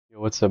Yo,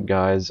 what's up,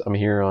 guys? I'm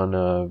here on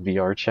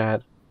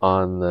VRChat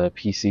on the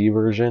PC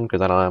version because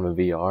I don't have a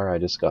VR. I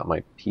just got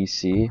my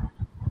PC,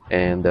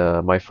 and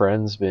my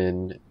friend's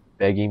been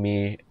begging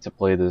me to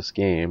play this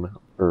game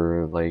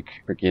for like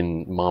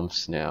freaking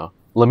months now.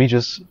 Let me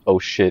just. Oh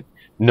shit.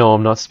 No,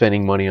 I'm not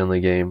spending money on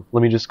the game.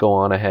 Let me just go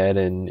on ahead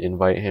and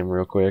invite him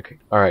real quick.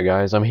 Alright,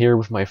 guys, I'm here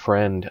with my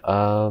friend.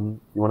 You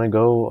wanna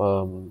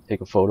go take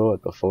a photo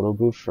at the photo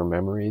booth for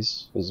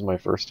memories? This is my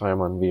first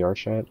time on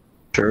VRChat.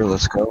 Sure,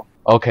 let's go.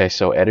 Okay,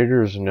 so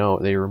editors know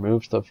they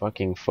removed the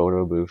fucking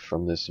photo booth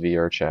from this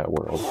VRChat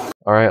world.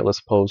 Alright,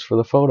 let's pose for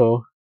the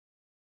photo.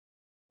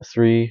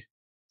 3,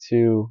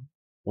 2,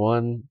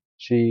 1,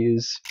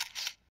 cheese.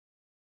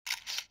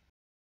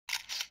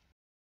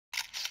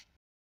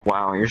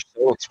 Wow, you're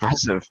so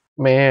expressive.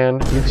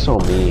 Man, you're so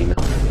mean.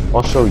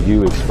 I'll show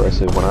you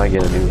expressive when I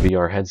get a new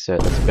VR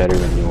headset that's better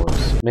than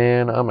yours.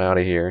 Man, I'm out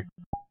of here.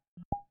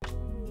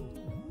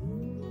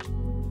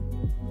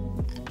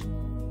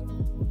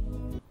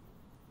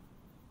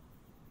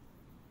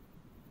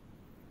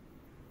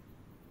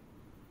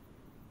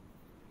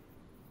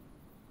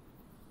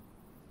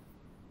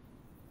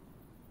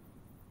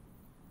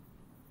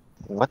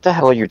 What the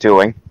hell are you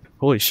doing?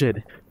 Holy shit.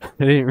 I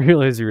didn't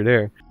realize you were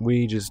there.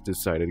 We just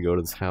decided to go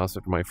to this house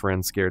after my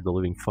friend scared the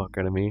living fuck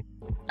out of me.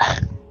 You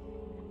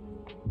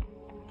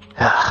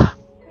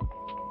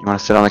want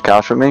to sit on the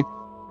couch with me?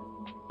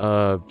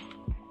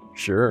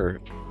 Sure.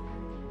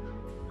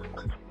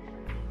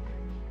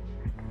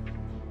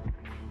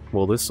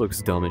 Well, this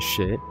looks dumb as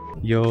shit.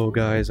 Yo,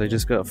 guys, I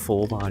just got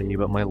full body,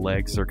 but my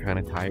legs are kind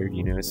of tired,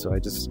 you know, so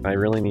I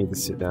really need to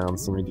sit down,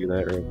 so let me do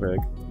that real quick.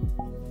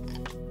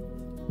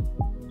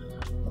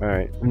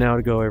 Alright, now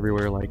to go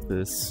everywhere like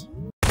this.